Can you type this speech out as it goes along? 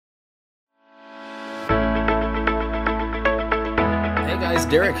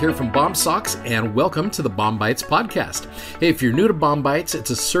guys, Derek here from BOM Socks, and welcome to the BOM Bites podcast. Hey, if you're new to BOM Bites,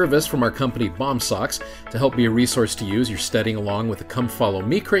 it's a service from our company BOM Socks to help be a resource to use. You're studying along with the Come Follow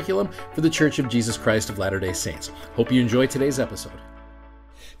Me curriculum for the Church of Jesus Christ of Latter-day Saints. Hope you enjoy today's episode.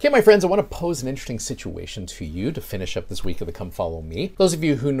 Okay, my friends, I want to pose an interesting situation to you to finish up this week of the Come Follow Me. Those of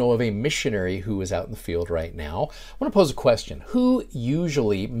you who know of a missionary who is out in the field right now, I want to pose a question. Who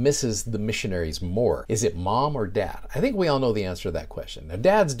usually misses the missionaries more? Is it mom or dad? I think we all know the answer to that question. Now,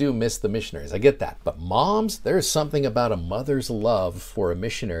 dads do miss the missionaries. I get that. But moms, there's something about a mother's love for a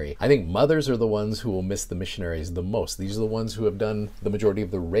missionary. I think mothers are the ones who will miss the missionaries the most. These are the ones who have done the majority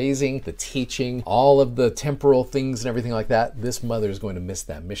of the raising, the teaching, all of the temporal things and everything like that. This mother is going to miss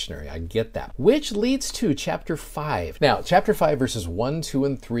that missionary. I get that. Which leads to chapter 5. Now, chapter 5, verses 1, 2,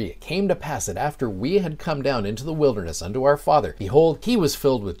 and 3. It came to pass that after we had come down into the wilderness unto our father, behold, he was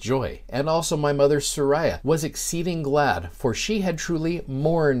filled with joy. And also my mother Sarai was exceeding glad, for she had truly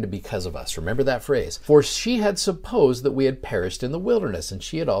mourned because of us. Remember that phrase. For she had supposed that we had perished in the wilderness, and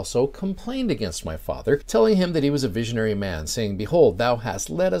she had also complained against my father, telling him that he was a visionary man, saying, behold, thou hast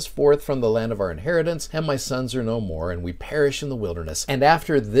led us forth from the land of our inheritance, and my sons are no more, and we perish in the wilderness. And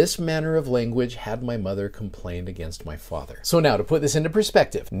after this manner of language had my mother complained against my father. So now, to put this into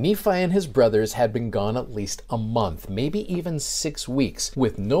perspective, Nephi and his brothers had been gone at least a month, maybe even 6 weeks,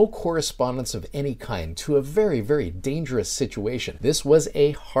 with no correspondence of any kind, to a very, very dangerous situation. This was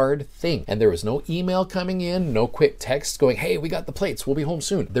a hard thing, and there was no email coming in, no quick text going, hey, we got the plates, we'll be home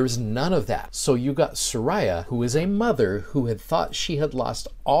soon. There was none of that. So you got Sarai, who is a mother who had thought she had lost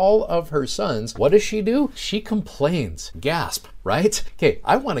all of her sons. What does she do? She complains. Gasp. Right? Okay,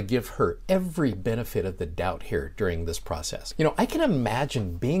 I want to give her every benefit of the doubt here during this process. You know, I can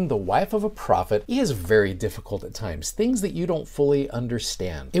imagine being the wife of a prophet is very difficult at times, things that you don't fully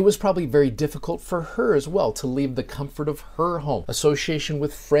understand. It was probably very difficult for her as well to leave the comfort of her home, association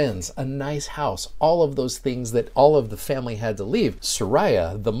with friends, a nice house, all of those things that all of the family had to leave.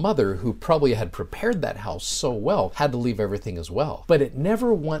 Sarai, the mother who probably had prepared that house so well, had to leave everything as well. But it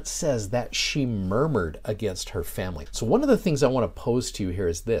never once says that she murmured against her family. So one of the things I want to pose to you here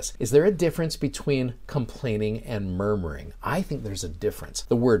is this. Is there a difference between complaining and murmuring? I think there's a difference.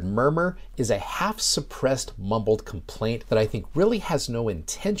 The word murmur is a half-suppressed, mumbled complaint that I think really has no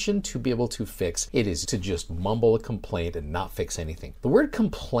intention to be able to fix. It is to just mumble a complaint and not fix anything. The word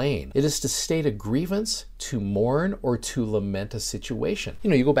complain, it is to state a grievance, to mourn, or to lament a situation. You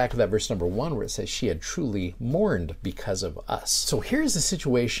know, you go back to that verse number 1 where it says she had truly mourned because of us. So here's a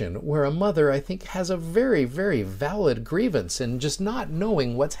situation where a mother, I think, has a very, very valid grievance and just not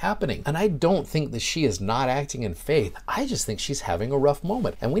knowing what's happening. And I don't think that she is not acting in faith. I just think she's having a rough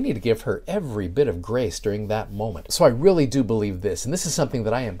moment, and we need to give her every bit of grace during that moment. So I really do believe this, and this is something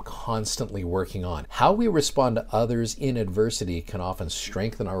that I am constantly working on. How we respond to others in adversity can often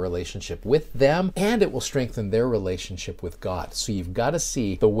strengthen our relationship with them, and it will strengthen their relationship with God. So you've got to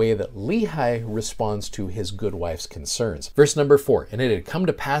see the way that Lehi responds to his good wife's concerns. Verse number 4, and it had come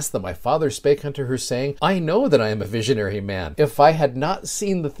to pass that my father spake unto her, saying, I know that I am a visionary man. If I had not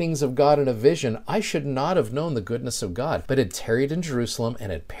seen the things of God in a vision, I should not have known the goodness of God, but had tarried in Jerusalem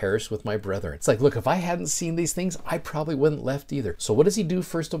and had perished with my brethren. It's like, look, if I hadn't seen these things, I probably wouldn't left either. So what does he do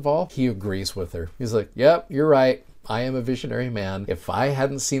first of all? He agrees with her. He's like, yep, you're right. I am a visionary man. If I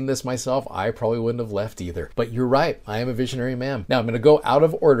hadn't seen this myself, I probably wouldn't have left either. But you're right. I am a visionary man. Now, I'm going to go out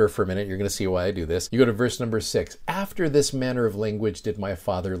of order for a minute. You're going to see why I do this. You go to verse number 6. After this manner of language did my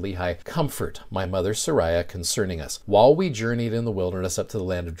father Lehi comfort my mother Sarai concerning us, while we journeyed in the wilderness up to the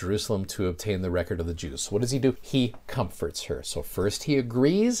land of Jerusalem to obtain the record of the Jews. So what does he do? He comforts her. So first he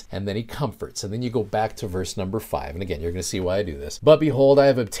agrees, and then he comforts. And then you go back to verse number 5. And again, you're going to see why I do this. But behold, I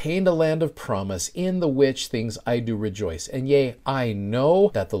have obtained a land of promise, in the which things I do rejoice. And yea, I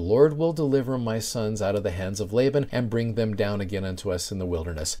know that the Lord will deliver my sons out of the hands of Laban and bring them down again unto us in the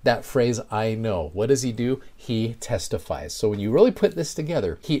wilderness. That phrase, I know. What does he do? He testifies. So when you really put this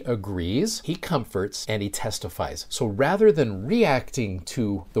together, he agrees, he comforts, and he testifies. So rather than reacting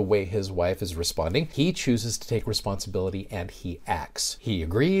to the way his wife is responding, he chooses to take responsibility and he acts. He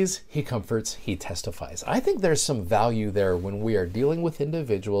agrees, he comforts, he testifies. I think there's some value there when we are dealing with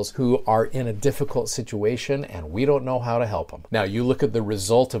individuals who are in a difficult situation and we don't know how to help them. Now you look at the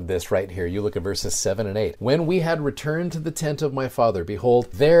result of this right here. You look at verses 7 and 8. When we had returned to the tent of my father,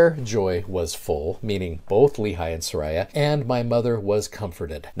 behold, their joy was full, meaning both Lehi and Sarai, and my mother was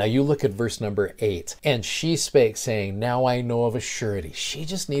comforted. Now you look at verse number 8. And she spake, saying, now I know of a surety. She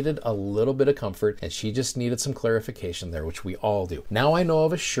just needed a little bit of comfort, and she just needed some clarification there, which we all do. Now I know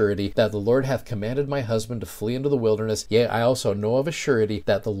of a surety that the Lord hath commanded my husband to flee into the wilderness. Yea, I also know of a surety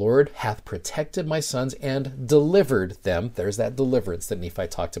that the Lord hath protected my sons and delivered delivered them, there's that deliverance that Nephi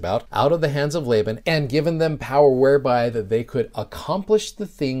talked about, out of the hands of Laban, and given them power whereby that they could accomplish the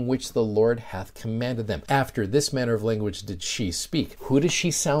thing which the Lord hath commanded them. After this manner of language did she speak. Who does she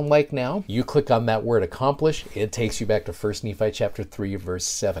sound like now? You click on that word accomplish, it takes you back to 1 Nephi chapter 3, verse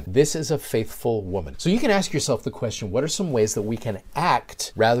 7. This is a faithful woman. So you can ask yourself the question, what are some ways that we can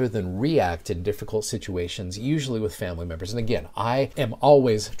act rather than react in difficult situations, usually with family members? And again, I am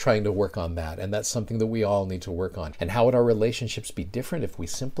always trying to work on that, and that's something that we all need to work on. And how would our relationships be different if we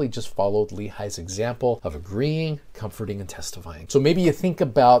simply just followed Lehi's example of agreeing, comforting, and testifying? So maybe you think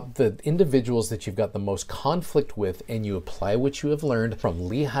about the individuals that you've got the most conflict with, and you apply what you have learned from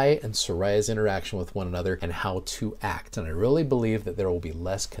Lehi and Sariah's interaction with one another and how to act. And I really believe that there will be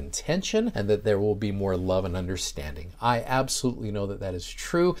less contention and that there will be more love and understanding. I absolutely know that that is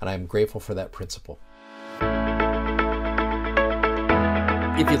true, and I'm grateful for that principle.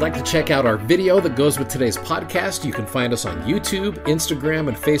 If you'd like to check out our video that goes with today's podcast, you can find us on YouTube, Instagram,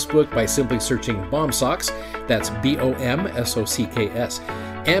 and Facebook by simply searching BOM Socks. That's BOMSOCKS.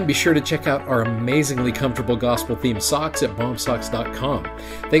 And be sure to check out our amazingly comfortable gospel-themed socks at bomsocks.com.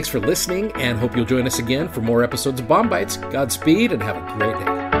 Thanks for listening, and hope you'll join us again for more episodes of Bomb Bites. Godspeed, and have a great day.